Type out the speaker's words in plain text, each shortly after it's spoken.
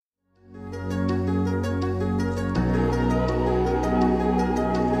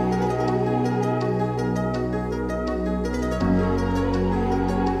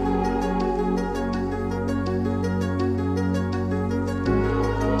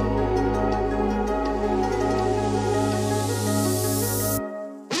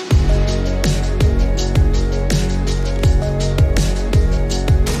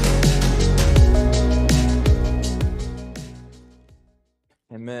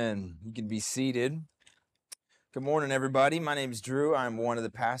Amen. You can be seated. Good morning, everybody. My name is Drew. I'm one of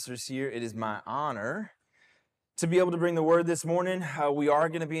the pastors here. It is my honor to be able to bring the word this morning. We are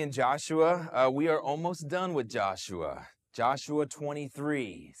going to be in Joshua. We are almost done with Joshua. Joshua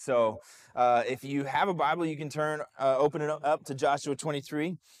 23. So if you have a Bible, you can open it up to Joshua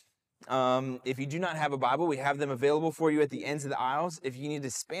 23. If you do not have a Bible, we have them available for you at the ends of the aisles. If you need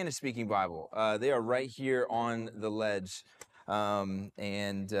a Spanish-speaking Bible, they are right here on the ledge.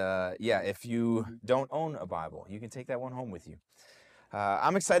 If you don't own a Bible, you can take that one home with you.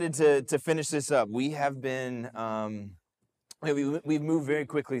 I'm excited to finish this up. We have been, we've moved very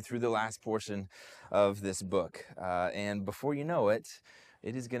quickly through the last portion of this book. And before you know it,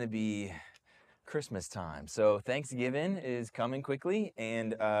 it is going to be Christmas time. So Thanksgiving is coming quickly,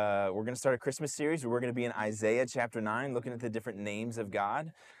 and we're going to start a Christmas series where we're going to be in Isaiah chapter 9, looking at the different names of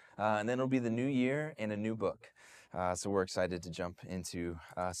God. And then it'll be the new year and a new book. So we're excited to jump into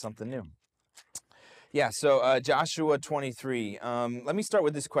something new. Joshua 23. Let me start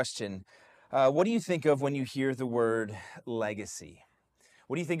with this question. What do you think of when you hear the word legacy?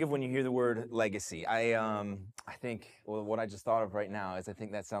 What do you think of when you hear the word legacy? I think, well, what I just thought of right now is I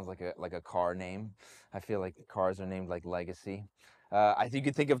think that sounds like a car name. I feel like cars are named like Legacy. I think you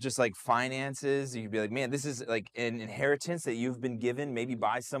could think of just like finances. You could be like, man, this is like an inheritance that you've been given, maybe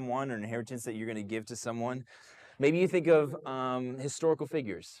by someone, or an inheritance that you're going to give to someone. Maybe you think of historical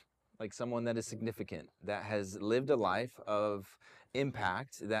figures, like someone that is significant, that has lived a life of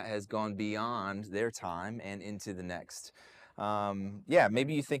impact, that has gone beyond their time and into the next.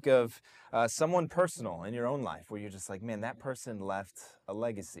 Maybe you think of someone personal in your own life where you're just like, man, that person left a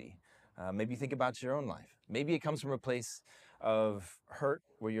legacy. Maybe you think about your own life. Maybe it comes from a place of hurt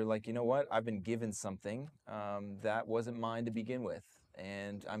where you're like, you know what, I've been given something that wasn't mine to begin with,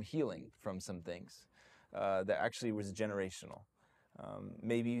 and I'm healing from some things that actually was generational.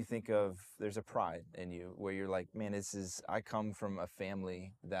 Maybe you think of, there's a pride in you where you're like, man, I come from a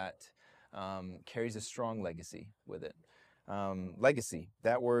family that carries a strong legacy with it. Legacy,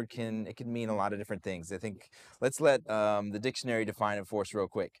 that word can mean a lot of different things. I think let's let the dictionary define it for us real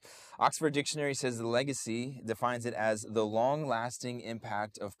quick. Oxford Dictionary says the legacy defines it as the long-lasting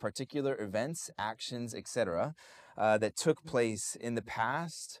impact of particular events, actions, etc. That took place in the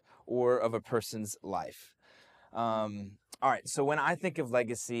past or of a person's life. All right, so when I think of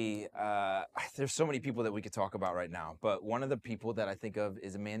legacy, there's so many people that we could talk about right now, but one of the people that I think of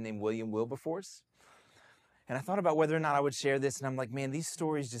is a man named William Wilberforce. And I thought about whether or not I would share this, and I'm like, man, these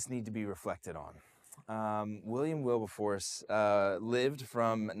stories just need to be reflected on. William Wilberforce lived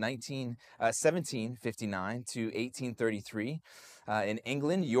from 1759 to 1833 in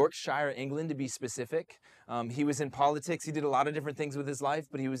England, Yorkshire, England, to be specific. He was in politics. He did a lot of different things with his life,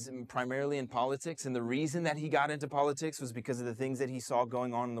 but he was primarily in politics. And the reason that he got into politics was because of the things that he saw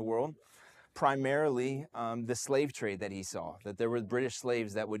going on in the world. Primarily the slave trade that he saw, that there were British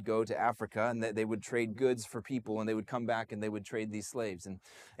slaves that would go to Africa and that they would trade goods for people, and they would come back and they would trade these slaves. And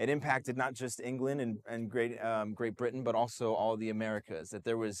it impacted not just England and Great Britain, but also all the Americas, that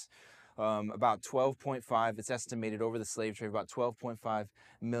there was about 12.5, it's estimated over the slave trade, about 12.5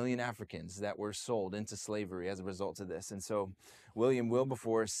 million Africans that were sold into slavery as a result of this. And so William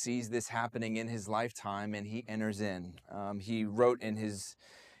Wilberforce sees this happening in his lifetime, and he enters in. He wrote in his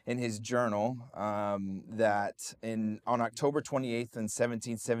journal that on October 28th in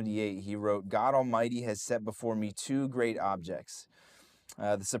 1778, he wrote, "God Almighty has set before me two great objects,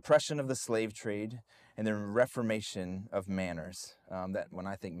 the suppression of the slave trade and the reformation of manners." That when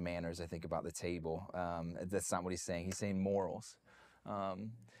I think manners, I think about the table. That's not what he's saying. He's saying morals.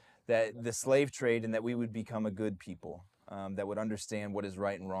 That the slave trade, and that we would become a good people, that would understand what is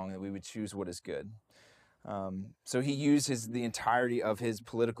right and wrong, that we would choose what is good. So he used the entirety of his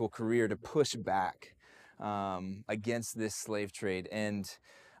political career to push back against this slave trade. And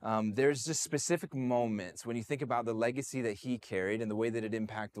there's just specific moments when you think about the legacy that he carried and the way that it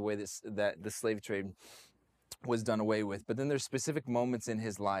impacted the way that the slave trade was done away with. But then there's specific moments in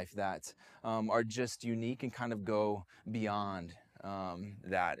his life that are just unique and kind of go beyond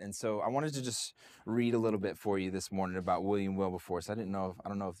that. And so I wanted to just read a little bit for you this morning about William Wilberforce. I don't know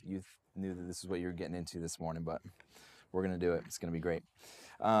if you knew that this is what you were getting into this morning, but we're going to do it. It's going to be great.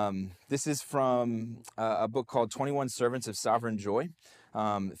 This is from a book called 21 Servants of Sovereign Joy,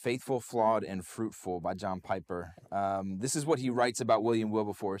 Faithful, Flawed, and Fruitful by John Piper. This is what he writes about William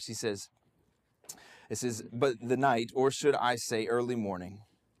Wilberforce. He says, "But the night, or should I say early morning,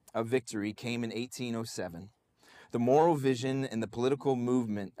 of victory came in 1807. The moral vision and the political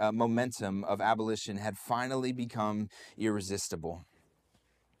momentum of abolition had finally become irresistible."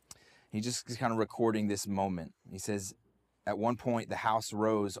 He's just kind of recording this moment. He says, At one point, the House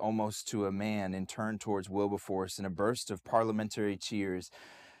rose almost to a man and turned towards Wilberforce in a burst of parliamentary cheers.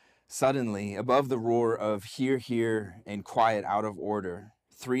 Suddenly, above the roar of "hear, hear," and "quiet, out of order,"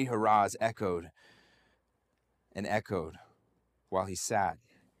 3 hurrahs echoed and echoed while he sat,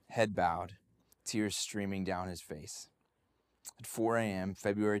 head bowed, tears streaming down his face. At 4 a.m.,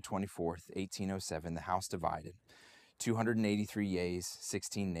 February 24th, 1807, the House divided. 283 yeas,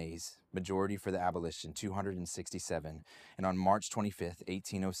 16 nays, majority for the abolition, 267. And on March 25th,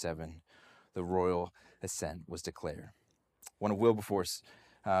 1807, the royal assent was declared. One of Wilberforce's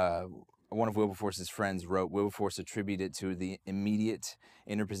friends wrote, Wilberforce attributed it to the immediate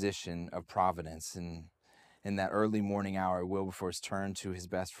interposition of Providence. And in that early morning hour, Wilberforce turned to his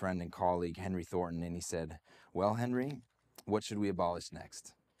best friend and colleague, Henry Thornton, and he said, "Well, Henry, what should we abolish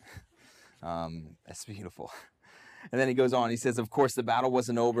next?" That's beautiful. And then he goes on, he says, of course, the battle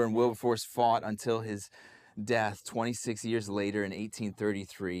wasn't over, and Wilberforce fought until his death 26 years later in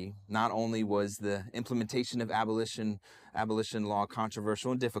 1833. Not only was the implementation of abolition law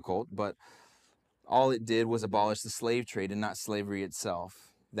controversial and difficult, but all it did was abolish the slave trade and not slavery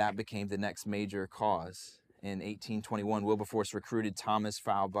itself. That became the next major cause. In 1821, Wilberforce recruited Thomas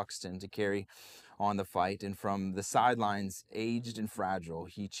Fowle Buxton to carry on the fight, and from the sidelines, aged and fragile,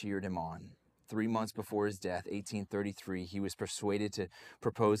 he cheered him on. 3 months before his death, 1833, he was persuaded to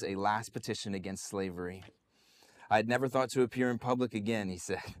propose a last petition against slavery. "I had never thought to appear in public again," he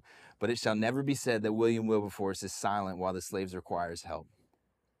said, "but it shall never be said that William Wilberforce is silent while the slaves requires help."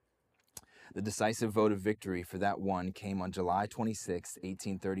 The decisive vote of victory for that one came on July 26,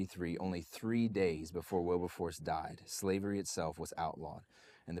 1833, only 3 days before Wilberforce died. Slavery itself was outlawed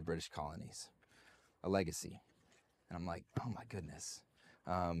in the British colonies. A legacy. And I'm like, oh my goodness.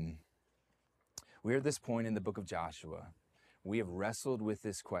 We're at this point in the book of Joshua. We have wrestled with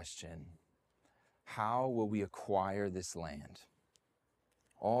this question: how will we acquire this land?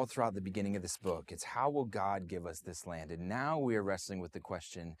 All throughout the beginning of this book, it's how will God give us this land? And now we are wrestling with the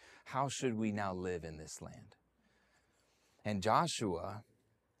question, how should we now live in this land? And Joshua,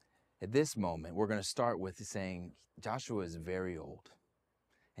 at this moment, we're going to start with saying Joshua is very old.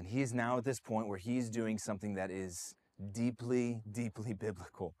 And he is now at this point where he's doing something that is deeply, deeply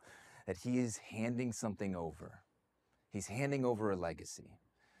biblical, that he is handing something over. He's handing over a legacy.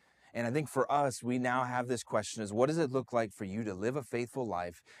 And I think for us, we now have this question is, what does it look like for you to live a faithful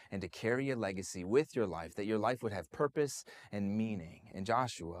life and to carry a legacy with your life, that your life would have purpose and meaning? And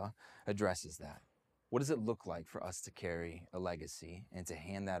Joshua addresses that. What does it look like for us to carry a legacy and to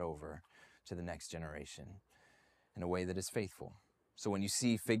hand that over to the next generation in a way that is faithful? So when you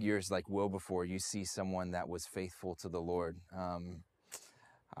see figures like Wilberforce, you see someone that was faithful to the Lord.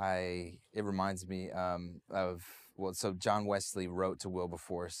 It reminds me so John Wesley wrote to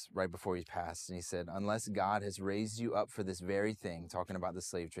Wilberforce right before he passed, and he said, "Unless God has raised you up for this very thing," talking about the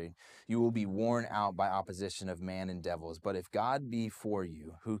slave trade, "you will be worn out by opposition of man and devils. But if God be for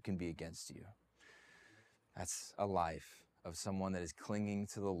you, who can be against you?" That's a life of someone that is clinging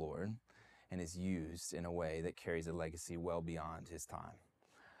to the Lord and is used in a way that carries a legacy well beyond his time.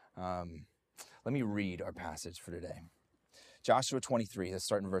 Let me read our passage for today. Joshua 23, let's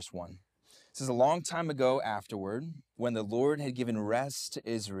start in verse 1. It says, "A long time ago afterward, when the Lord had given rest to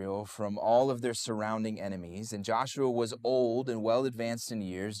Israel from all of their surrounding enemies, and Joshua was old and well advanced in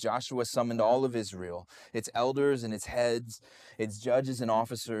years, Joshua summoned all of Israel, its elders and its heads, its judges and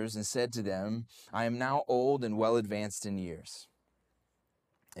officers, and said to them, 'I am now old and well advanced in years.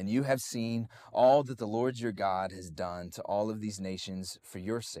 And you have seen all that the Lord your God has done to all of these nations for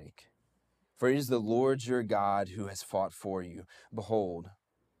your sake. For it is the Lord your God who has fought for you. Behold,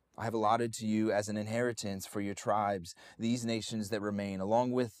 I have allotted to you as an inheritance for your tribes these nations that remain,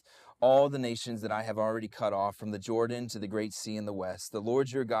 along with all the nations that I have already cut off from the Jordan to the great sea in the west. The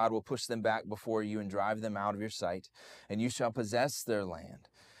Lord your God will push them back before you and drive them out of your sight, and you shall possess their land,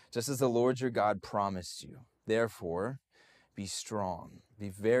 just as the Lord your God promised you. Therefore, be strong, be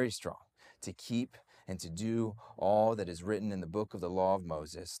very strong, to keep and to do all that is written in the book of the law of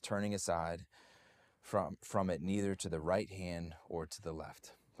Moses, turning aside from it neither to the right hand or to the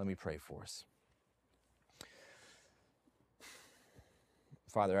left.'" Let me pray for us.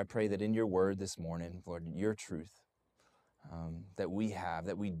 Father, I pray that in your word this morning, Lord, your truth that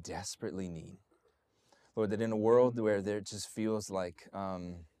we desperately need. Lord, that in a world where there just feels like,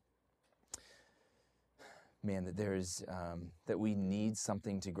 that we need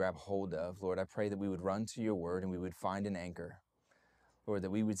something to grab hold of, Lord, I pray that we would run to your word and we would find an anchor. Lord,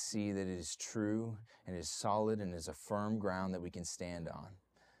 that we would see that it is true and it is solid and is a firm ground that we can stand on.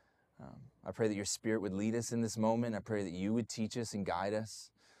 I pray that your Spirit would lead us in this moment. I pray that you would teach us and guide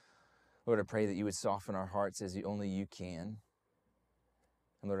us. Lord, I pray that you would soften our hearts as only you can.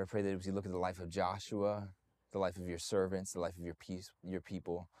 And Lord, I pray that as we look at the life of Joshua, the life of your servants, the life of your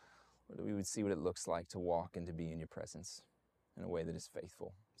people, Lord, that we would see what it looks like to walk and to be in your presence in a way that is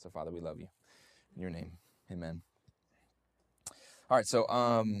faithful. So, Father, we love you. In your name, amen. All right, so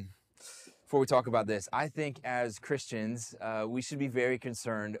before we talk about this, I think as Christians, we should be very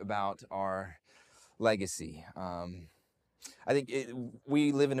concerned about our legacy. I think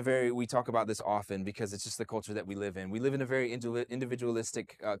we live in we talk about this often because it's just the culture that we live in. We live in a very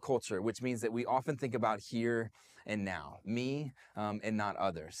individualistic culture, which means that we often think about here and now, me and not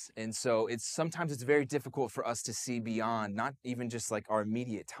others. And so sometimes it's very difficult for us to see beyond, not even just like our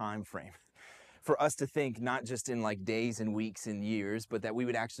immediate time frame. For us to think not just in like days and weeks and years, but that we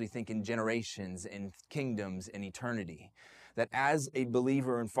would actually think in generations and kingdoms and eternity. That as a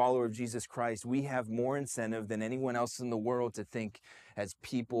believer and follower of Jesus Christ, we have more incentive than anyone else in the world to think as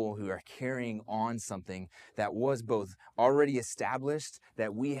people who are carrying on something that was both already established,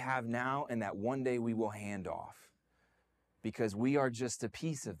 that we have now, and that one day we will hand off. Because we are just a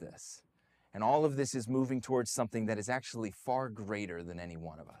piece of this. And all of this is moving towards something that is actually far greater than any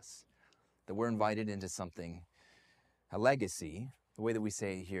one of us. That we're invited into something, a legacy. The way that we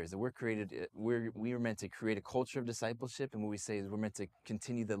say it here is that we are meant to create a culture of discipleship, and what we say is we're meant to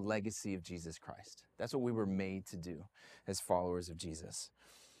continue the legacy of Jesus Christ. That's what we were made to do as followers of Jesus.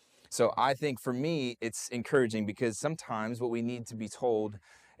 So I think for me, it's encouraging because sometimes what we need to be told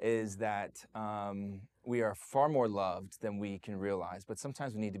is that we are far more loved than we can realize, but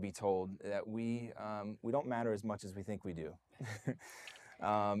sometimes we need to be told that we don't matter as much as we think we do.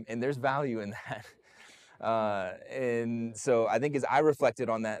 And there's value in that. And so I think as I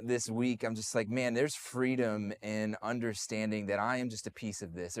reflected on that this week, I'm just like, man, there's freedom in understanding that I am just a piece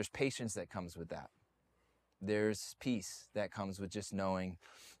of this. There's patience that comes with that. There's peace that comes with just knowing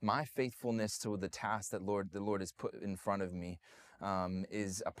my faithfulness to the task that the Lord has put in front of me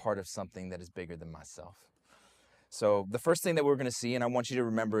is a part of something that is bigger than myself. So the first thing that we're going to see, and I want you to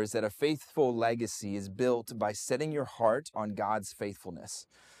remember, is that a faithful legacy is built by setting your heart on God's faithfulness.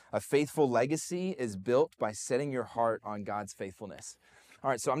 A faithful legacy is built by setting your heart on God's faithfulness. All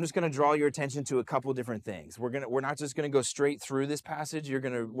right, so I'm just going to draw your attention to a couple different things. We're not just going to go straight through this passage. We're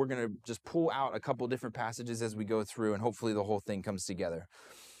going to just pull out a couple different passages as we go through, and hopefully the whole thing comes together.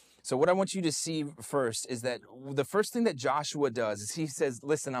 So what I want you to see first is that the first thing that Joshua does is he says,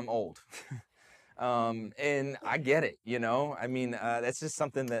 listen, I'm old. And I get it, you know, I mean, that's just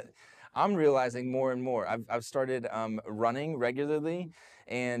something that I'm realizing more and more. I've started running regularly,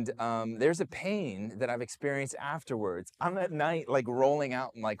 and there's a pain that I've experienced afterwards. I'm at night like rolling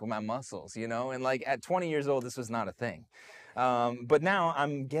out like my muscles, you know, and like at 20 years old, this was not a thing. But now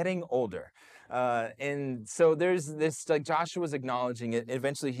I'm getting older. And so there's this, like Joshua's acknowledging it.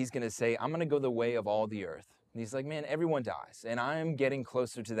 Eventually he's going to say, I'm going to go the way of all the earth. And he's like, man, everyone dies, and I'm getting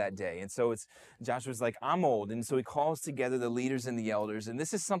closer to that day. And so Joshua's like, I'm old. And so he calls together the leaders and the elders. And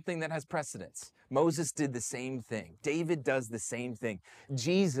this is something that has precedence. Moses did the same thing. David does the same thing.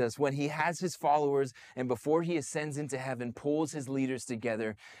 Jesus, when he has his followers and before he ascends into heaven, pulls his leaders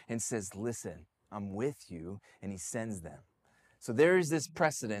together and says, listen, I'm with you. And he sends them. So there is this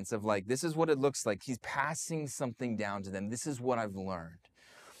precedence of like, this is what it looks like. He's passing something down to them. This is what I've learned.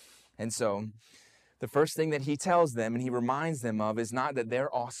 And so the first thing that he tells them and he reminds them of is not that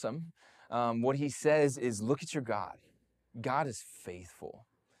they're awesome. What he says is, look at your God. God is faithful.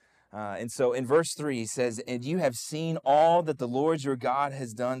 And so in verse 3, he says, and you have seen all that the Lord your God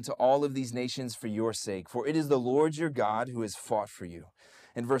has done to all of these nations for your sake. For it is the Lord your God who has fought for you.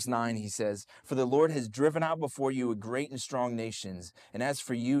 In verse 9, he says, for the Lord has driven out before you a great and strong nations. And as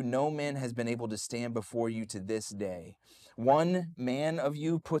for you, no man has been able to stand before you to this day. One man of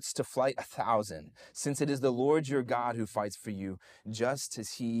you puts to flight 1,000, since it is the Lord your God who fights for you, just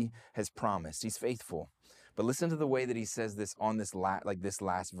as he has promised. He's faithful. But listen to the way that he says this on this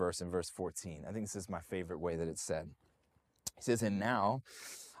last verse in verse 14. I think this is my favorite way that it's said. He says, and now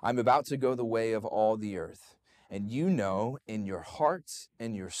I'm about to go the way of all the earth. And you know in your hearts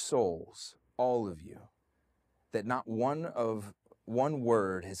and your souls, all of you, that not one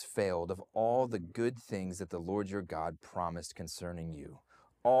word has failed of all the good things that the Lord your God promised concerning you.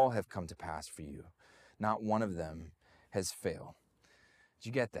 All have come to pass for you. Not one of them has failed. Did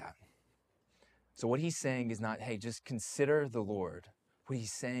you get that? So what he's saying is not, hey, just consider the Lord. What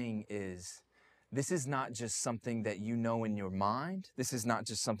he's saying is, this is not just something that you know in your mind. This is not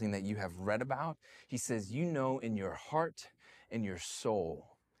just something that you have read about. He says, you know in your heart and your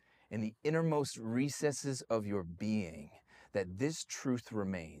soul, in the innermost recesses of your being, that this truth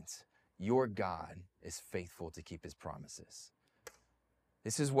remains. Your God is faithful to keep his promises.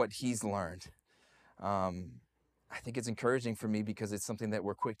 This is what he's learned. I think it's encouraging for me because it's something that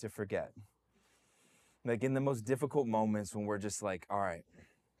we're quick to forget. Like in the most difficult moments when we're just like, all right,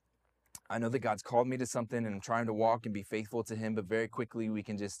 I know that God's called me to something and I'm trying to walk and be faithful to him, but very quickly we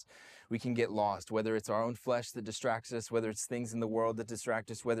can get lost, whether it's our own flesh that distracts us, whether it's things in the world that distract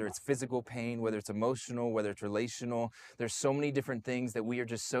us, whether it's physical pain, whether it's emotional, whether it's relational. There's so many different things that we are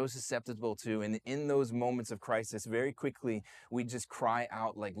just so susceptible to. And in those moments of crisis, very quickly, we just cry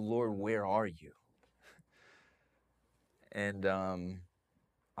out like, Lord, where are you? And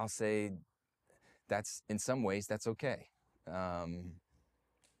I'll say that's, in some ways, that's okay.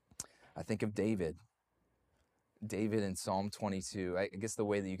 I think of David in Psalm 22. I guess the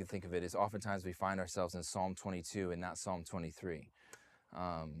way that you can think of it is oftentimes we find ourselves in Psalm 22 and not Psalm 23.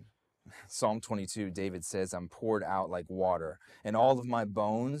 Psalm 22, David says, I'm poured out like water, and all of my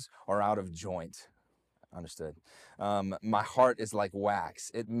bones are out of joint. Understood. My heart is like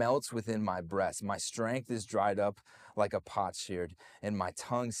wax. It melts within my breast. My strength is dried up like a potsherd, and my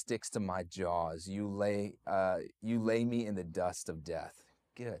tongue sticks to my jaws. You lay me in the dust of death.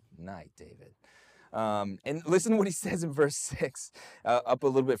 Good night, David. And listen to what he says in verse 6, up a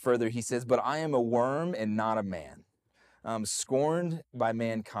little bit further. He says, but I am a worm and not a man, scorned by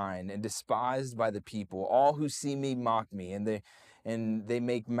mankind and despised by the people. All who see me mock me, and they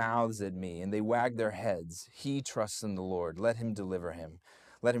make mouths at me, and they wag their heads. He trusts in the Lord. Let him deliver him.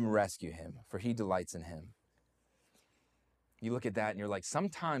 Let him rescue him, for he delights in him. You look at that and you're like,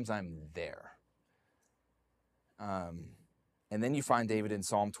 sometimes I'm there. And then you find David in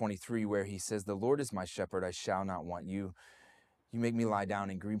Psalm 23 where he says, the Lord is my shepherd, I shall not want. You make me lie down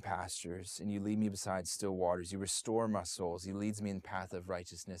in green pastures, and you lead me beside still waters. You restore my souls. He leads me in the path of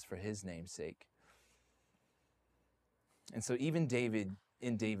righteousness for his name's sake. And so even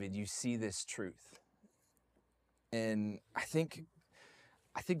in David, you see this truth. And I think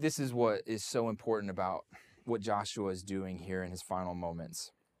this is what is so important about what Joshua is doing here in his final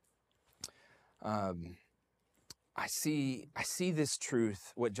moments. I see this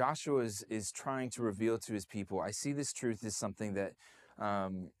truth, what Joshua is trying to reveal to his people. I see this truth as something that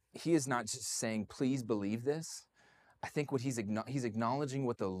he is not just saying, please believe this. I think what he's acknowledging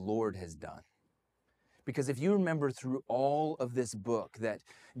what the Lord has done. Because if you remember through all of this book that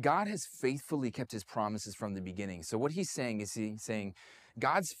God has faithfully kept his promises from the beginning. So what he's saying is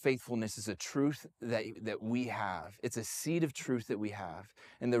God's faithfulness is a truth that we have. It's a seed of truth that we have.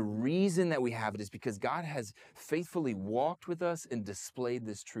 And the reason that we have it is because God has faithfully walked with us and displayed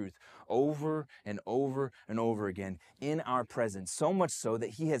this truth over and over and over again in our presence. So much so that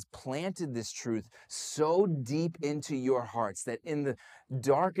he has planted this truth so deep into your hearts that in the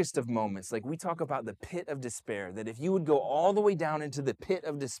darkest of moments, like we talk about the pit of despair, that if you would go all the way down into the pit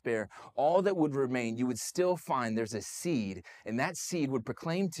of despair, all that would remain, you would still find there's a seed, and that seed would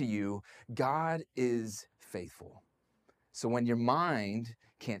proclaim to you, God is faithful. So when your mind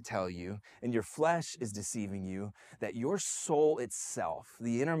can't tell you and your flesh is deceiving you, that your soul itself,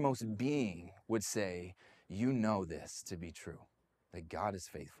 the innermost being, would say, you know this to be true, that God is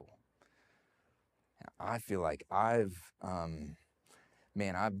faithful. I feel like I've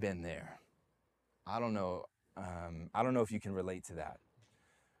been there. I don't know if you can relate to that,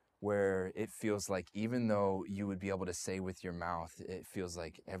 where it feels like even though you would be able to say with your mouth, it feels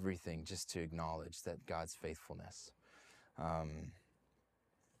like everything just to acknowledge that God's faithfulness. And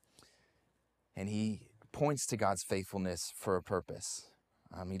he points to God's faithfulness for a purpose.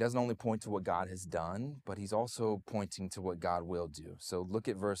 He doesn't only point to what God has done, but he's also pointing to what God will do. So look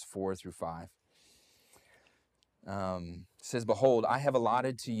at verse 4 through 5. It says, behold, I have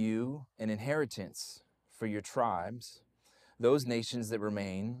allotted to you an inheritance for your tribes, those nations that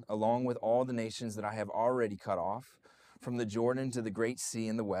remain, along with all the nations that I have already cut off, from the Jordan to the great sea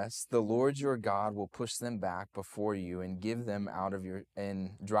in the west. The Lord your God will push them back before you and drive them out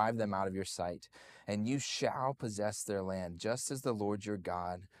of your sight, and you shall possess their land, just as the Lord your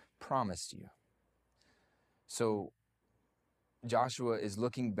God promised you. So Joshua is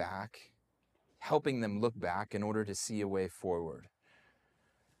looking back, helping them look back in order to see a way forward.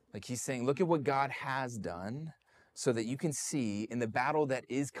 Like he's saying, look at what God has done so that you can see in the battle that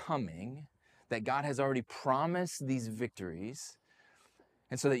is coming that God has already promised these victories,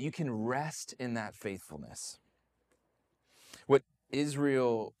 and so that you can rest in that faithfulness. What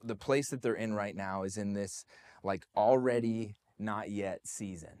Israel, the place that they're in right now, is in this like already not yet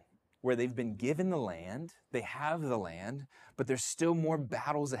season, where they've been given the land, they have the land, but there's still more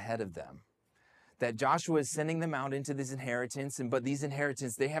battles ahead of them. that Joshua is sending them out into this inheritance, but these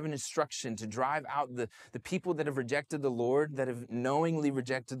inheritance, they have an instruction to drive out the people that have rejected the Lord, that have knowingly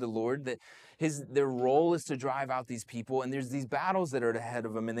rejected the Lord, that their role is to drive out these people, and there's these battles that are ahead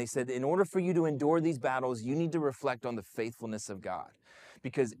of them, and they said, in order for you to endure these battles, you need to reflect on the faithfulness of God,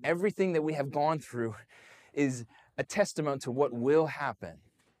 because everything that we have gone through is a testament to what will happen.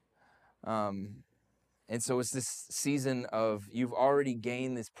 And so it's this season of, you've already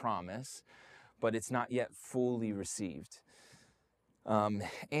gained this promise, but it's not yet fully received.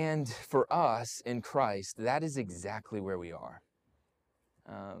 And for us in Christ, that is exactly where we are.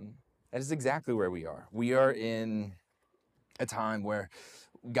 That is exactly where we are. We are in a time where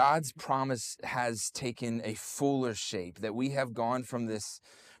God's promise has taken a fuller shape, that we have gone from this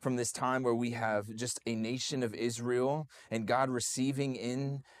time where we have just a nation of Israel and God receiving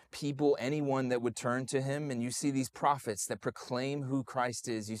in people, anyone that would turn to him. And you see these prophets that proclaim who Christ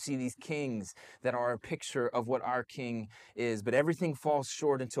is. You see these kings that are a picture of what our king is. But everything falls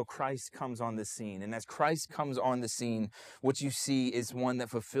short until Christ comes on the scene. And as Christ comes on the scene, what you see is one that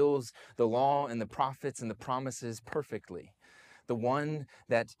fulfills the law and the prophets and the promises perfectly. The one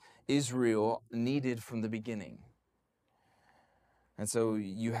that Israel needed from the beginning. And so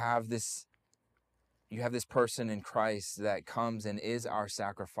you have this person in Christ that comes and is our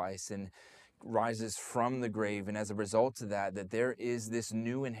sacrifice and rises from the grave. And as a result of that there is this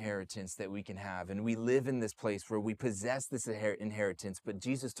new inheritance that we can have. And we live in this place where we possess this inheritance. But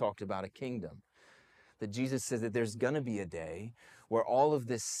Jesus talked about a kingdom. That Jesus says that there's going to be a day where all of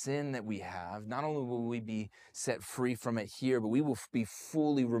this sin that we have, not only will we be set free from it here, but we will be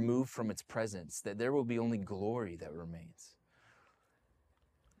fully removed from its presence. That there will be only glory that remains.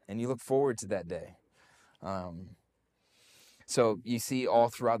 And you look forward to that day. So you see all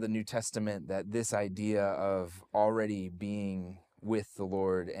throughout the New Testament that this idea of already being with the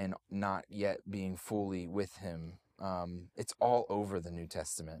Lord and not yet being fully with him, it's all over the New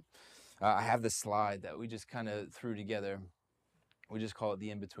Testament. I have this slide that we just kind of threw together. We just call it the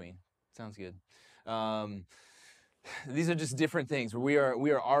in-between. Sounds good. These are just different things where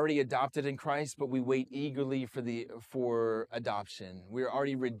we are already adopted in Christ, but we wait eagerly for adoption. We are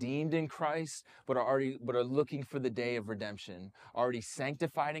already redeemed in Christ, but are looking for the day of redemption. Already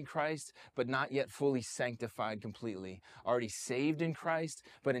sanctified in Christ, but not yet fully sanctified completely. Already saved in Christ,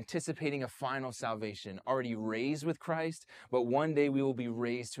 but anticipating a final salvation. Already raised with Christ, but one day we will be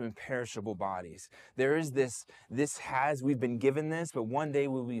raised to imperishable bodies. There is we've been given this, but one day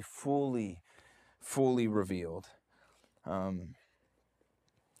we'll be fully revealed.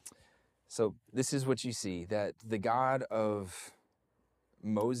 So this is what you see, that the God of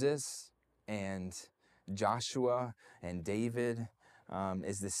Moses and Joshua and David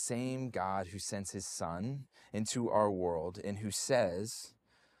is the same God who sends his son into our world and who says,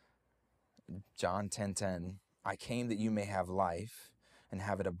 John 10:10, I came that you may have life and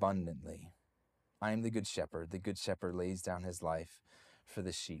have it abundantly. I am the good shepherd. The good shepherd lays down his life for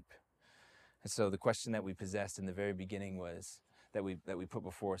the sheep. And so the question that we possessed in the very beginning was, that we put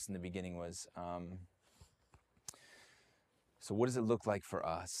before us in the beginning was, so what does it look like for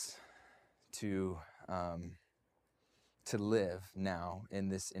us to live now in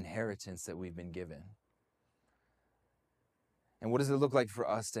this inheritance that we've been given? And what does it look like for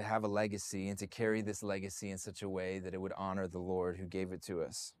us to have a legacy and to carry this legacy in such a way that it would honor the Lord who gave it to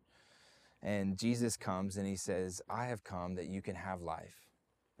us? And Jesus comes and he says, I have come that you can have life,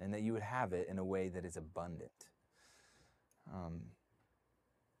 and that you would have it in a way that is abundant.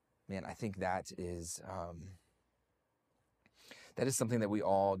 Man, I think that is something that we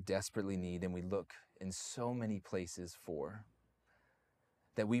all desperately need, and we look in so many places for.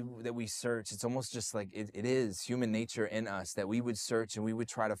 That we search. It's almost just like it is human nature in us that we would search and we would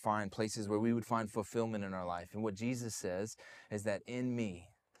try to find places where we would find fulfillment in our life. And what Jesus says is that in me,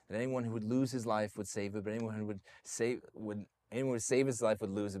 that anyone who would lose his life would save it, but anyone who would save his life would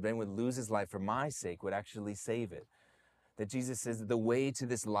lose it, but anyone who would lose his life for my sake would actually save it. That Jesus says that the way to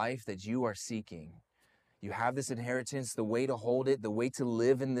this life that you are seeking, you have this inheritance, the way to hold it, the way to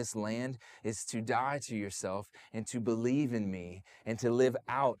live in this land is to die to yourself and to believe in me and to live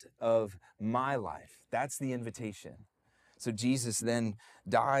out of my life. That's the invitation. So Jesus then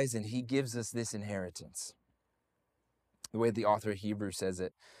dies and he gives us this inheritance. The way the author of Hebrews says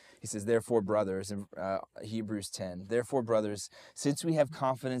it, he says, therefore, brothers, in Hebrews 10, therefore, brothers, since we have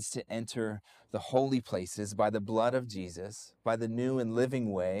confidence to enter the holy places by the blood of Jesus, by the new and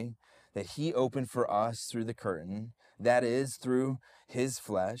living way that he opened for us through the curtain, that is, through his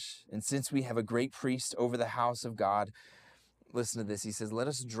flesh, and since we have a great priest over the house of God, listen to this, he says, let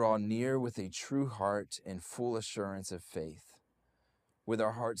us draw near with a true heart and full assurance of faith, with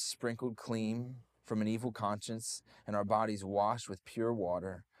our hearts sprinkled clean from an evil conscience and our bodies washed with pure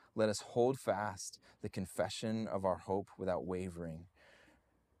water, let us hold fast the confession of our hope without wavering.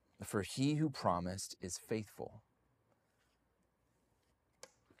 For he who promised is faithful.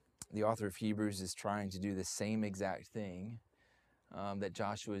 The author of Hebrews is trying to do the same exact thing that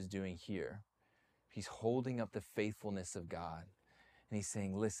Joshua is doing here. He's holding up the faithfulness of God. And he's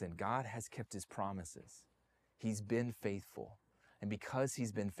saying, listen, God has kept his promises. He's been faithful. And because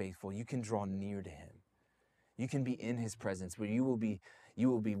he's been faithful, you can draw near to him. You can be in his presence where you will be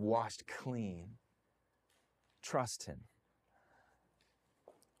washed clean. Trust him.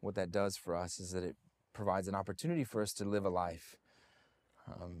 What that does for us is that it provides an opportunity for us to live a life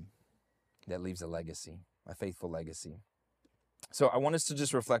that leaves a legacy, a faithful legacy. So I want us to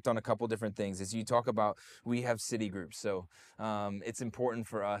just reflect on a couple different things. As you talk about, we have city groups. So it's important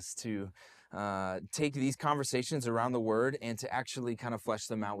for us to take these conversations around the word and to actually kind of flesh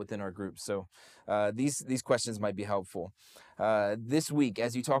them out within our groups. So these questions might be helpful. This week,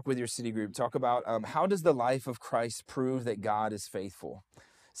 as you talk with your city group, talk about how does the life of Christ prove that God is faithful?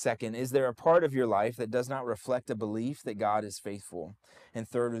 Second, is there a part of your life that does not reflect a belief that God is faithful? And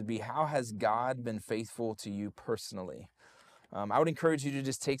third would be, how has God been faithful to you personally? I would encourage you to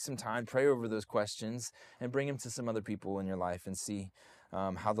just take some time, pray over those questions, and bring them to some other people in your life and see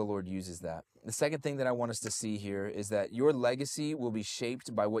how the Lord uses that. The second thing that I want us to see here is that your legacy will be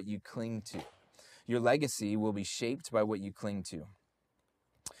shaped by what you cling to. Your legacy will be shaped by what you cling to.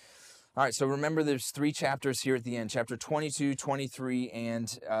 All right, so remember there's 3 chapters here at the end, chapter 22, 23,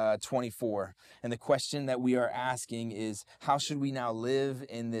 and 24. And the question that we are asking is, how should we now live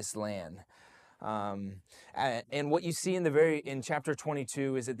in this land? And what you see in chapter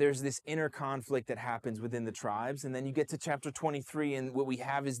 22 is that there's this inner conflict that happens within the tribes. And then you get to chapter 23, and what we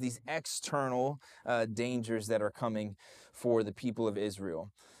have is these external dangers that are coming for the people of Israel.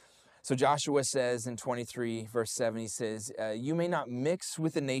 So Joshua says in 23, verse 7, he says, you may not mix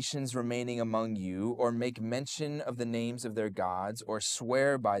with the nations remaining among you, or make mention of the names of their gods, or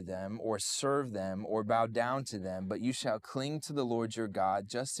swear by them, or serve them, or bow down to them, but you shall cling to the Lord your God,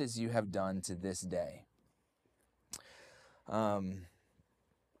 just as you have done to this day.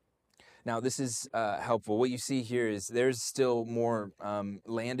 Now, this is helpful. What you see here is there's still more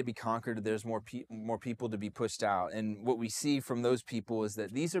land to be conquered. There's more people to be pushed out. And what we see from those people is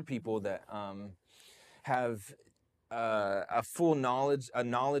that these are people that have a full knowledge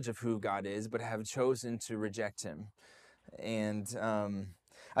of who God is, but have chosen to reject him. And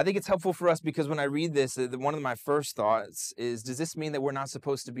I think it's helpful for us because when I read this, one of my first thoughts is, does this mean that we're not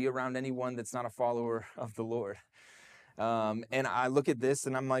supposed to be around anyone that's not a follower of the Lord? And I look at this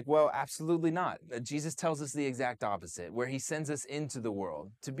and I'm like, well, absolutely not. Jesus tells us the exact opposite, where he sends us into the world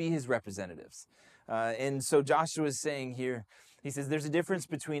to be his representatives. And so Joshua is saying here, he says there's a difference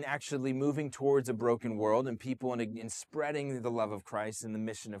between actually moving towards a broken world and people and spreading the love of Christ and the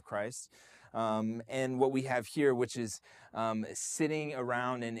mission of Christ. And what we have here, which is sitting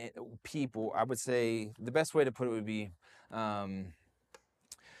around and people, I would say the best way to put it would be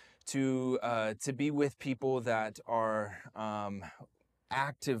to be with people that are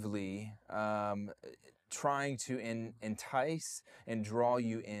actively trying to entice and draw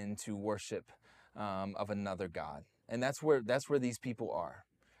you into worship of another God. And that's where these people are.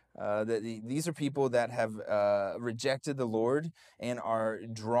 These are people that have rejected the Lord and are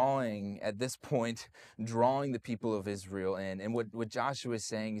at this point, drawing the people of Israel in. And what Joshua is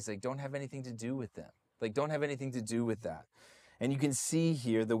saying is like, don't have anything to do with them. Like, don't have anything to do with that. And you can see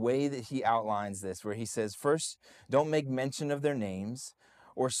here the way that he outlines this, where he says, first, don't make mention of their names,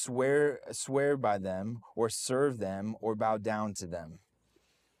 or swear by them, or serve them, or bow down to them.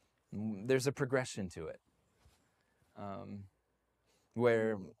 There's a progression to it.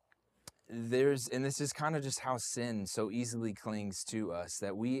 Where and this is kind of just how sin so easily clings to us,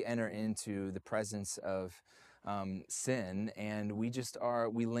 that we enter into the presence of sin, and we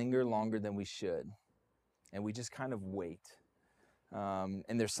linger longer than we should. And we just kind of wait.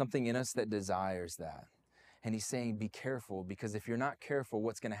 And there's something in us that desires that. And he's saying, be careful, because if you're not careful,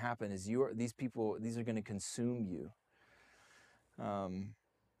 what's going to happen is these are going to consume you.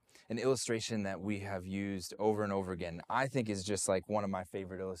 An illustration that we have used over and over again, I think is just like one of my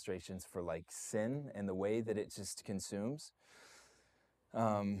favorite illustrations for like sin and the way that it just consumes,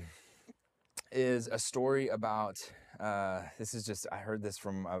 is a story about, I heard this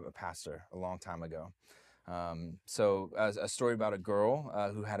from a pastor a long time ago. So a story about a girl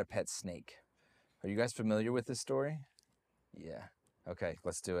who had a pet snake. Are you guys familiar with this story? Yeah. Okay,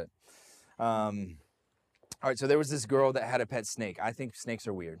 let's do it. All right, so there was this girl that had a pet snake. I think snakes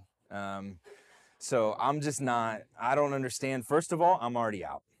are weird. So I don't understand. First of all, I'm already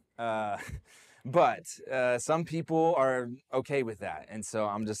out. But some people are okay with that. And so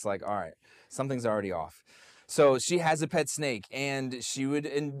I'm just like, all right, something's already off. So she has a pet snake, and she would,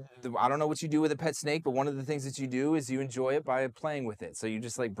 and I don't know what you do with a pet snake, but one of the things that you do is you enjoy it by playing with it. So you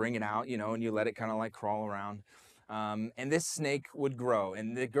just like bring it out, you know, and you let it kind of like crawl around. And this snake would grow,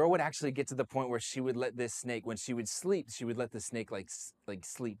 and the girl would actually get to the point where she would let this snake, when she would sleep, she would let the snake like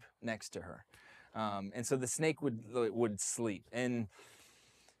sleep next to her. And so the snake would sleep, and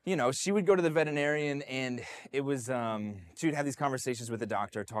you know, she would go to the veterinarian, and it was she would have these conversations with the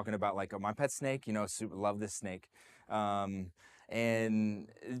doctor talking about like, oh, my pet snake, you know, super love this snake. Um, and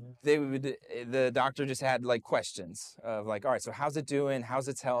the doctor just had like questions of like, all right, so how's it doing? How's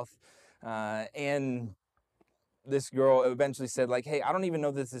its health? And this girl eventually said like, hey, I don't even know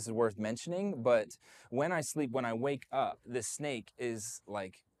that this is worth mentioning, but when I sleep, when I wake up, this snake is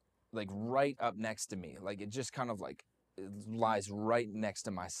like right up next to me. Like it just kind of like it lies right next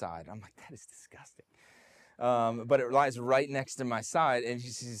to my side. I'm like, that is disgusting. But it lies right next to my side, and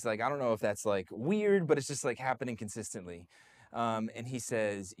she's like, I don't know if that's like weird, but it's just like happening consistently. And he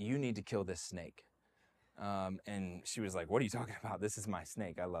says, you need to kill this snake. And she was like, what are you talking about? This is my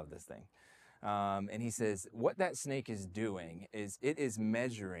snake. I love this thing. And he says, what that snake is doing is it is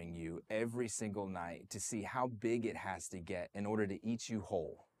measuring you every single night to see how big it has to get in order to eat you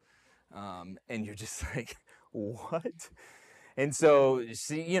whole. And you're just like, what? And so,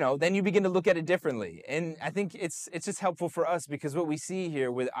 see, you know, then you begin to look at it differently. And I think it's just helpful for us, because what we see here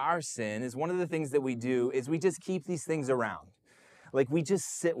with our sin is one of the things that we do is we just keep these things around. Like we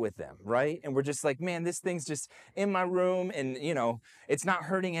just sit with them, right? And we're just like, man, this thing's just in my room, and you know, it's not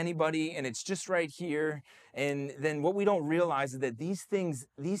hurting anybody, and it's just right here. And then what we don't realize is that these things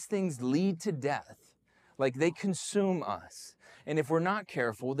lead to death. Like they consume us. And if we're not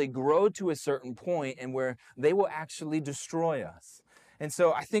careful, they grow to a certain point and where they will actually destroy us. And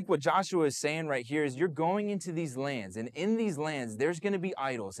so I think what Joshua is saying right here is you're going into these lands, and in these lands, there's going to be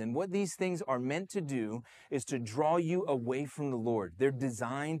idols. And what these things are meant to do is to draw you away from the Lord. They're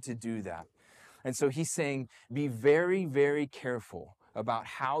designed to do that. And so he's saying, be very, very careful about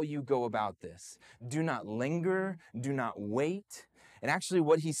how you go about this. Do not linger, do not wait. And actually,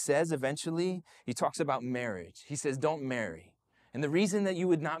 what he says eventually, he talks about marriage. He says, don't marry. And the reason that you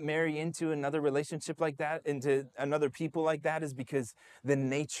would not marry into another relationship like that, into another people like that, is because the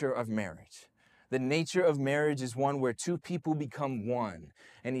nature of marriage. The nature of marriage is one where two people become one.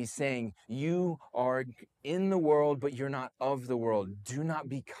 And he's saying, you are in the world, but you're not of the world. Do not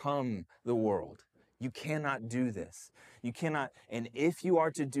become the world. You cannot do this. You cannot, and if you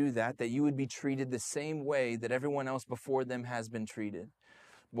are to do that, that you would be treated the same way that everyone else before them has been treated.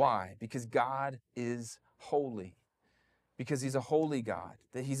 Why? Because God is holy. Because he's a holy God,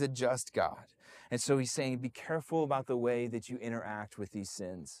 that he's a just God. And so he's saying, be careful about the way that you interact with these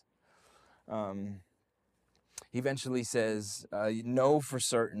sins. He eventually says, know for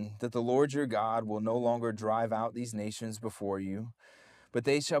certain that the Lord your God will no longer drive out these nations before you, but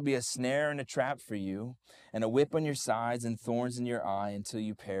they shall be a snare and a trap for you, and a whip on your sides and thorns in your eye until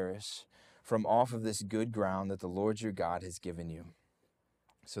you perish from off of this good ground that the Lord your God has given you.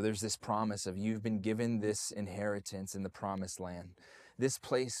 So there's this promise of you've been given this inheritance in the promised land. This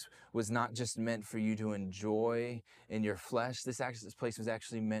place was not just meant for you to enjoy in your flesh. This place was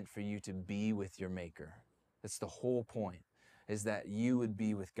actually meant for you to be with your Maker. That's the whole point, is that you would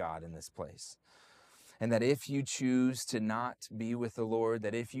be with God in this place. And that if you choose to not be with the Lord,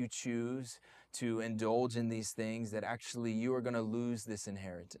 that if you choose to indulge in these things, that actually you are going to lose this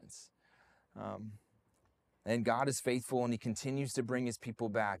inheritance. And God is faithful, and he continues to bring his people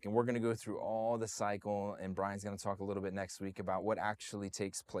back. And we're going to go through all the cycle, and Brian's going to talk a little bit next week about what actually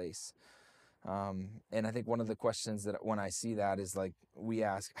takes place. And I think one of the questions that when I see that is like, we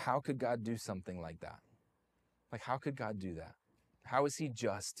ask, how could God do something like that? Like, how could God do that? How is he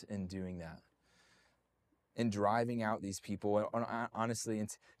just in doing that? In driving out these people, honestly, and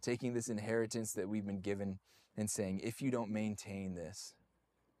taking this inheritance that we've been given and saying, if you don't maintain this,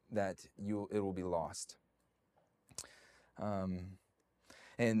 that it will be lost.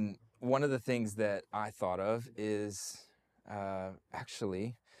 And one of the things that I thought of is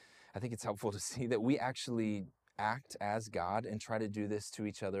actually, I think it's helpful to see that we actually act as God and try to do this to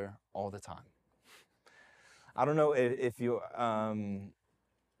each other all the time. I don't know if you,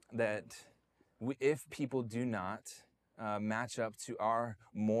 if people do not match up to our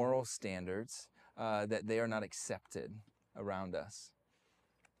moral standards, that they are not accepted around us.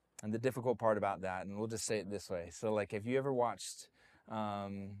 And the difficult part about that, and we'll just say it this way. So like, have you ever watched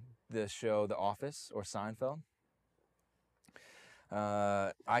the show The Office or Seinfeld?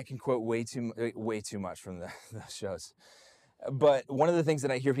 I can quote way too much from the shows. But one of the things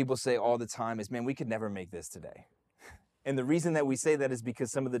that I hear people say all the time is, man, we could never make this today. And the reason that we say that is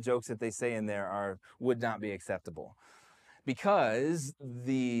because some of the jokes that they say in there would not be acceptable. Because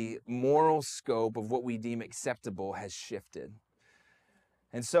the moral scope of what we deem acceptable has shifted.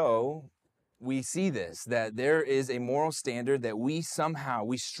 And so we see this, that there is a moral standard that we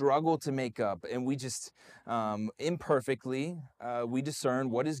struggle to make up, and we just imperfectly, we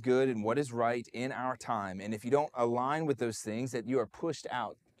discern what is good and what is right in our time. And if you don't align with those things, that you are pushed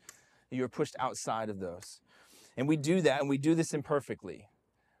out. You are pushed outside of those. And we do that, and we do this imperfectly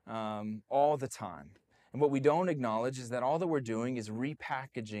all the time. And what we don't acknowledge is that all that we're doing is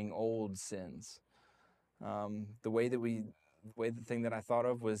repackaging old sins. The thing that I thought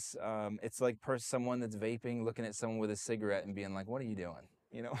of was, it's like someone that's vaping, looking at someone with a cigarette and being like, what are you doing?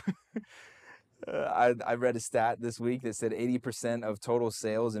 You know, I read a stat this week that said 80% of total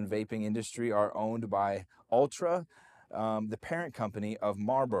sales in vaping industry are owned by Ultra, the parent company of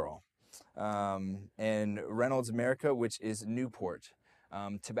Marlboro, and Reynolds America, which is Newport.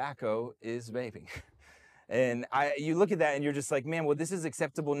 Tobacco is vaping. And you look at that and you're just like, man, well, this is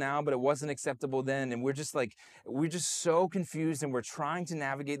acceptable now, but it wasn't acceptable then. And we're just so confused, and we're trying to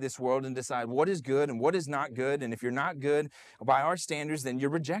navigate this world and decide what is good and what is not good. And if you're not good by our standards, then you're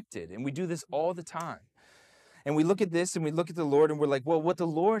rejected. And we do this all the time. And we look at this and we look at the Lord and we're like, well, what the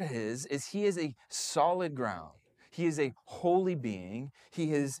Lord is he is a solid ground. He is a holy being.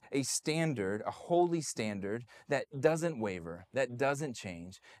 He is a standard, a holy standard that doesn't waver, that doesn't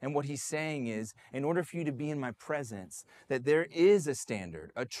change. And what he's saying is, in order for you to be in my presence, that there is a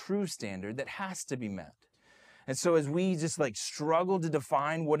standard, a true standard that has to be met. And so as we just struggle to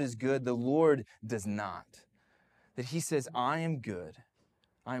define what is good, the Lord does not. That he says, I am good,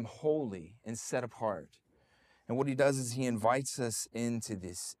 I am holy and set apart. And what he does is he invites us into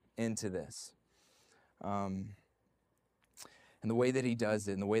this. And the way that he does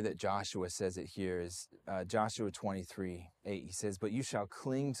it, and the way that Joshua says it here is Joshua 23:8. He says, but you shall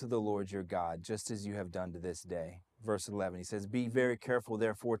cling to the Lord your God, just as you have done to this day. Verse 11, he says, be very careful,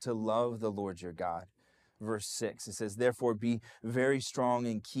 therefore, to love the Lord your God. Verse 6, it says, therefore, be very strong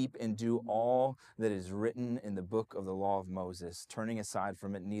and keep and do all that is written in the book of the law of Moses, turning aside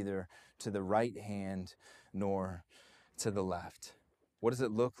from it neither to the right hand nor to the left. What does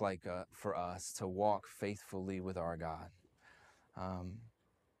it look like for us to walk faithfully with our God?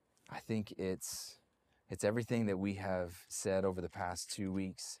 I think it's everything that we have said over the past 2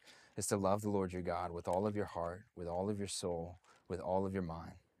 weeks, is to love the Lord your God with all of your heart, with all of your soul, with all of your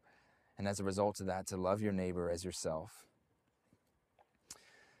mind. And as a result of that, to love your neighbor as yourself.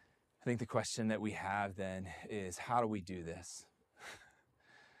 I think the question that we have then is, how do we do this?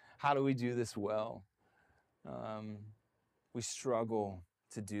 How do we do this well? We struggle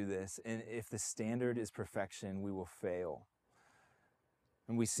to do this. And if the standard is perfection, we will fail.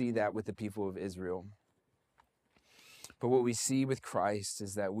 And we see that with the people of Israel. But what we see with Christ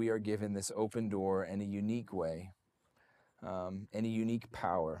is that we are given this open door in a unique way, and a unique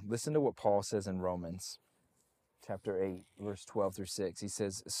power. Listen to what Paul says in Romans chapter 8, verse 12 through 6. He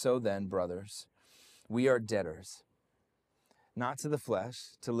says, so then, brothers, we are debtors, not to the flesh,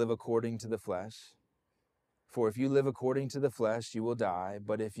 to live according to the flesh. For if you live according to the flesh, you will die.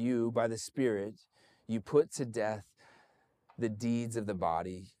 But if you, by the Spirit, you put to death the deeds of the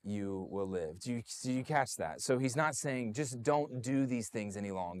body, you will live. Do you catch that? So he's not saying just don't do these things any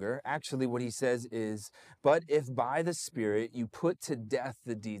longer. Actually, what he says is, but if by the Spirit you put to death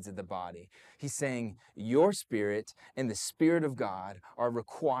the deeds of the body. He's saying your spirit and the Spirit of God are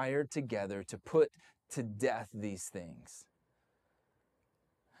required together to put to death these things.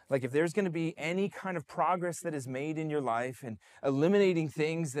 Like if there's going to be any kind of progress that is made in your life and eliminating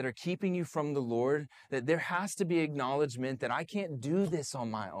things that are keeping you from the Lord, that there has to be acknowledgement that I can't do this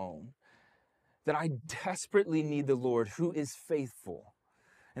on my own, that I desperately need the Lord who is faithful.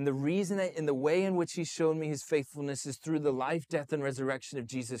 And the reason that in the way in which he's shown me his faithfulness is through the life, death, and resurrection of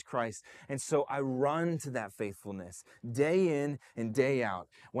Jesus Christ. And so I run to that faithfulness day in and day out.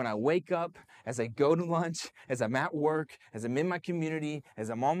 When I wake up, as I go to lunch, as I'm at work, as I'm in my community, as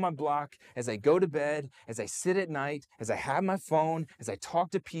I'm on my block, as I go to bed, as I sit at night, as I have my phone, as I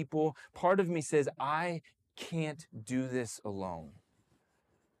talk to people, part of me says, I can't do this alone.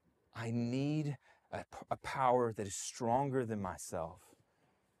 I need a power that is stronger than myself.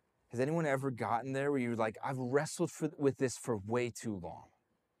 Has anyone ever gotten there where you're like, I've wrestled with this for way too long?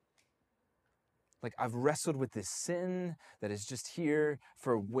 Like I've wrestled with this sin that is just here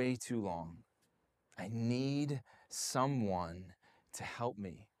for way too long. I need someone to help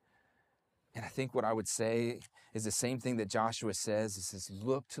me. And I think what I would say is the same thing that Joshua says. It says,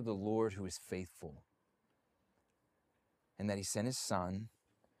 look to the Lord who is faithful. and that he sent his son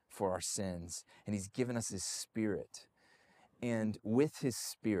for our sins, and he's given us his Spirit. And with his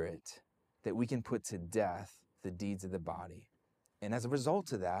Spirit, that we can put to death the deeds of the body. And as a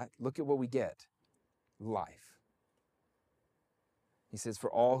result of that, look at what we get. Life. He says,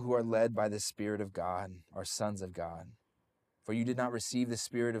 for all who are led by the Spirit of God are sons of God. For you did not receive the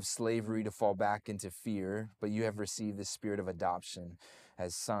spirit of slavery to fall back into fear, but you have received the spirit of adoption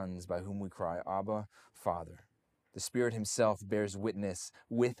as sons, by whom we cry, Abba, Father. The Spirit himself bears witness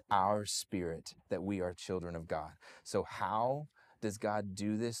with our spirit that we are children of God. So how does God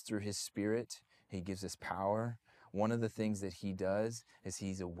do this? Through his Spirit. He gives us power. One of the things that he does is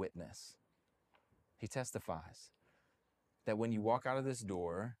he's a witness. He testifies that when you walk out of this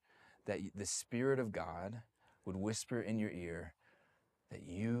door, that the Spirit of God would whisper in your ear that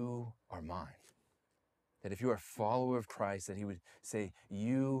you are mine. That if you are a follower of Christ, that he would say,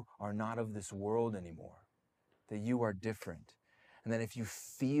 you are not of this world anymore. That you are different. And that if you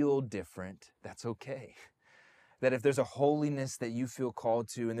feel different, that's okay. That if there's a holiness that you feel called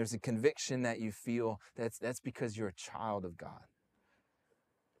to, and there's a conviction that you feel, that's because you're a child of God.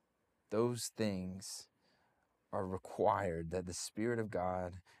 Those things are required, that the Spirit of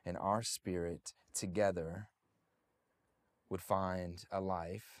God and our spirit together would find a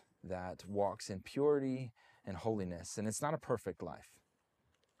life that walks in purity and holiness. And it's not a perfect life.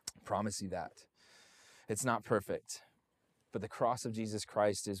 I promise you that. It's not perfect. But the cross of Jesus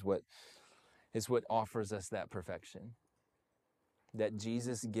Christ is what offers us that perfection. That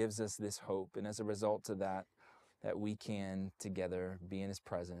Jesus gives us this hope. And as a result of that, that we can together be in his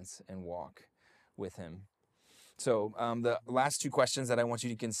presence and walk with him. So the last two questions that I want you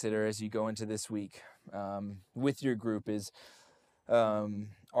to consider as you go into this week with your group is,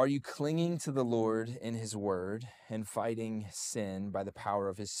 are you clinging to the Lord in his word and fighting sin by the power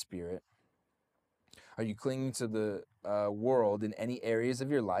of his Spirit? Are you clinging to the world in any areas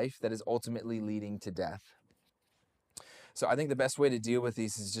of your life that is ultimately leading to death? So I think the best way to deal with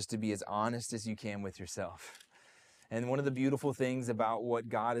these is just to be as honest as you can with yourself. And one of the beautiful things about what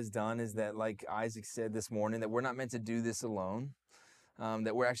God has done is that, like Isaac said this morning, that we're not meant to do this alone,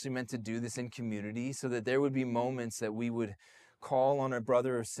 that we're actually meant to do this in community, so that there would be moments that we would call on a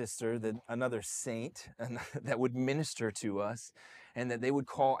brother or sister, that another saint that would minister to us, and that they would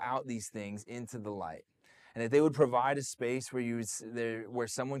call out these things into the light. And that they would provide a space where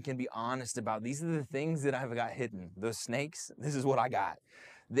someone can be honest about, these are the things that I've got hidden. Those snakes, this is what I got.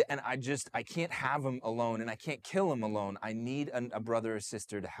 And I can't have them alone, and I can't kill them alone. I need a brother or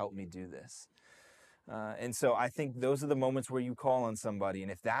sister to help me do this. And so I think those are the moments where you call on somebody.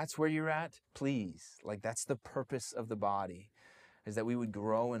 And if that's where you're at, please, that's the purpose of the body, is that we would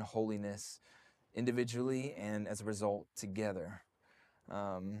grow in holiness individually and as a result together.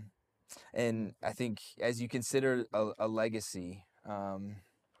 And I think as you consider a legacy,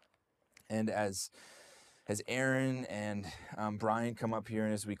 and as Aaron and Brian come up here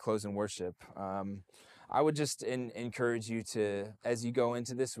and as we close in worship, I would just encourage you to, as you go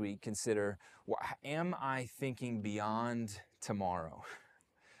into this week, consider, am I thinking beyond tomorrow?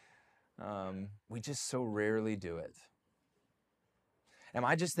 We just so rarely do it. Am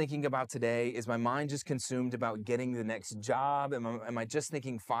I just thinking about today? Is my mind just consumed about getting the next job? Am I just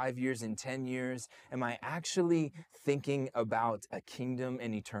thinking 5 years and 10 years? Am I actually thinking about a kingdom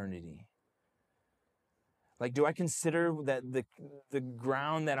and eternity? Do I consider that the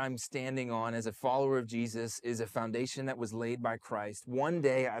ground that I'm standing on as a follower of Jesus is a foundation that was laid by Christ? One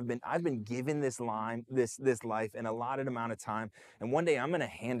day I've been given this life in a allotted amount of time, and one day I'm going to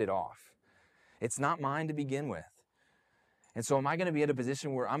hand it off. It's not mine to begin with. And so am I going to be at a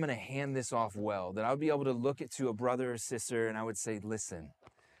position where I'm going to hand this off well, that I would be able to look to a brother or sister and I would say, listen,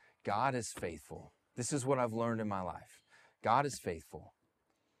 God is faithful. This is what I've learned in my life. God is faithful.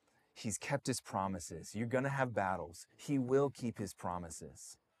 He's kept his promises. You're going to have battles. He will keep his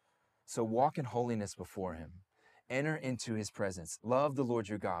promises. So walk in holiness before him. Enter into his presence. Love the Lord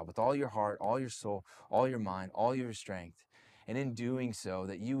your God with all your heart, all your soul, all your mind, all your strength. And in doing so,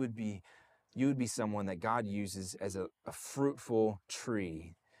 that you would be someone that God uses as a fruitful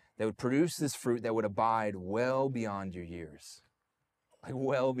tree that would produce this fruit that would abide well beyond your years.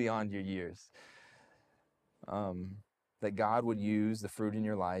 Well beyond your years. That God would use the fruit in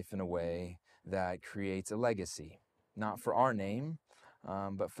your life in a way that creates a legacy, not for our name,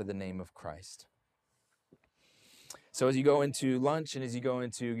 but for the name of Christ. So as you go into lunch and as you go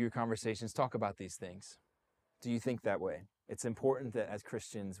into your conversations, talk about these things. Do you think that way? It's important that as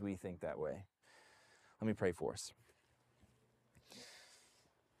Christians, we think that way. Let me pray for us.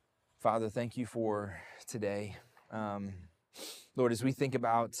 Father, thank you for today. Lord, as we think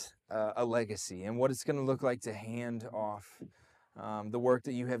about a legacy and what it's going to look like to hand off the work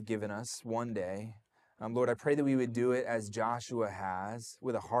that you have given us one day. Lord, I pray that we would do it as Joshua has,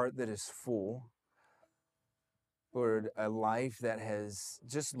 with a heart that is full. Lord, a life that has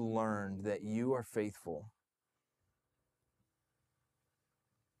just learned that you are faithful.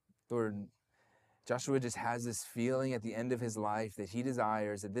 Lord, Joshua just has this feeling at the end of his life that he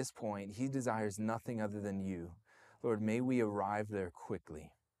desires, at this point, he desires nothing other than you. Lord, may we arrive there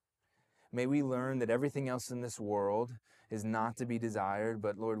quickly. May we learn that everything else in this world is not to be desired,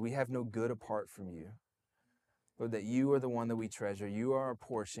 but Lord, we have no good apart from you. Lord, that you are the one that we treasure. You are our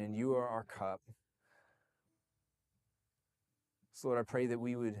portion. You are our cup. So Lord, I pray that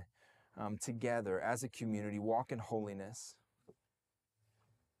we would together as a community walk in holiness.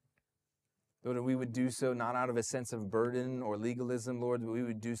 Lord, and we would do so not out of a sense of burden or legalism, Lord, but we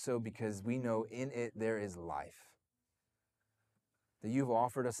would do so because we know in it there is life. That you've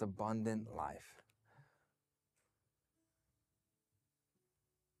offered us abundant life.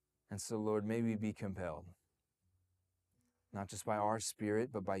 And so, Lord, may we be compelled, not just by our spirit,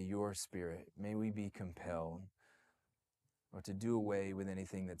 but by your spirit. May we be compelled, or to do away with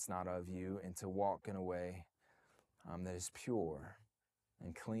anything that's not of you and to walk in a way that is pure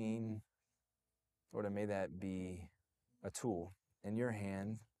and clean. Lord, and may that be a tool in your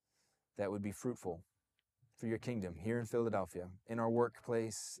hand that would be fruitful for your kingdom here in Philadelphia, in our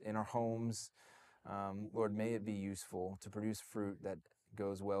workplace, in our homes. Lord, may it be useful to produce fruit that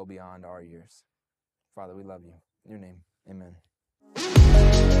goes well beyond our years. Father, we love you. In your name, amen.